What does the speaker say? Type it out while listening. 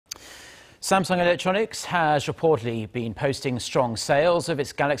Samsung Electronics has reportedly been posting strong sales of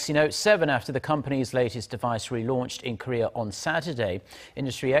its Galaxy Note 7 after the company's latest device relaunched in Korea on Saturday.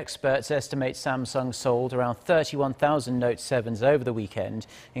 Industry experts estimate Samsung sold around 31,000 Note 7s over the weekend,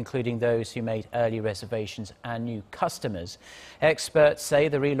 including those who made early reservations and new customers. Experts say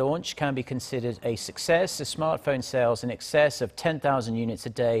the relaunch can be considered a success, as smartphone sales in excess of 10,000 units a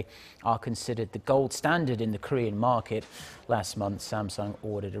day are considered the gold standard in the Korean market. Last month, Samsung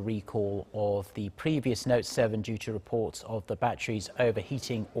ordered a recall of the previous Note 7 due to reports of the batteries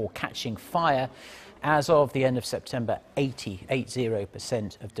overheating or catching fire. As of the end of September,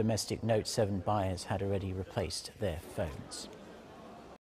 80% of domestic Note 7 buyers had already replaced their phones.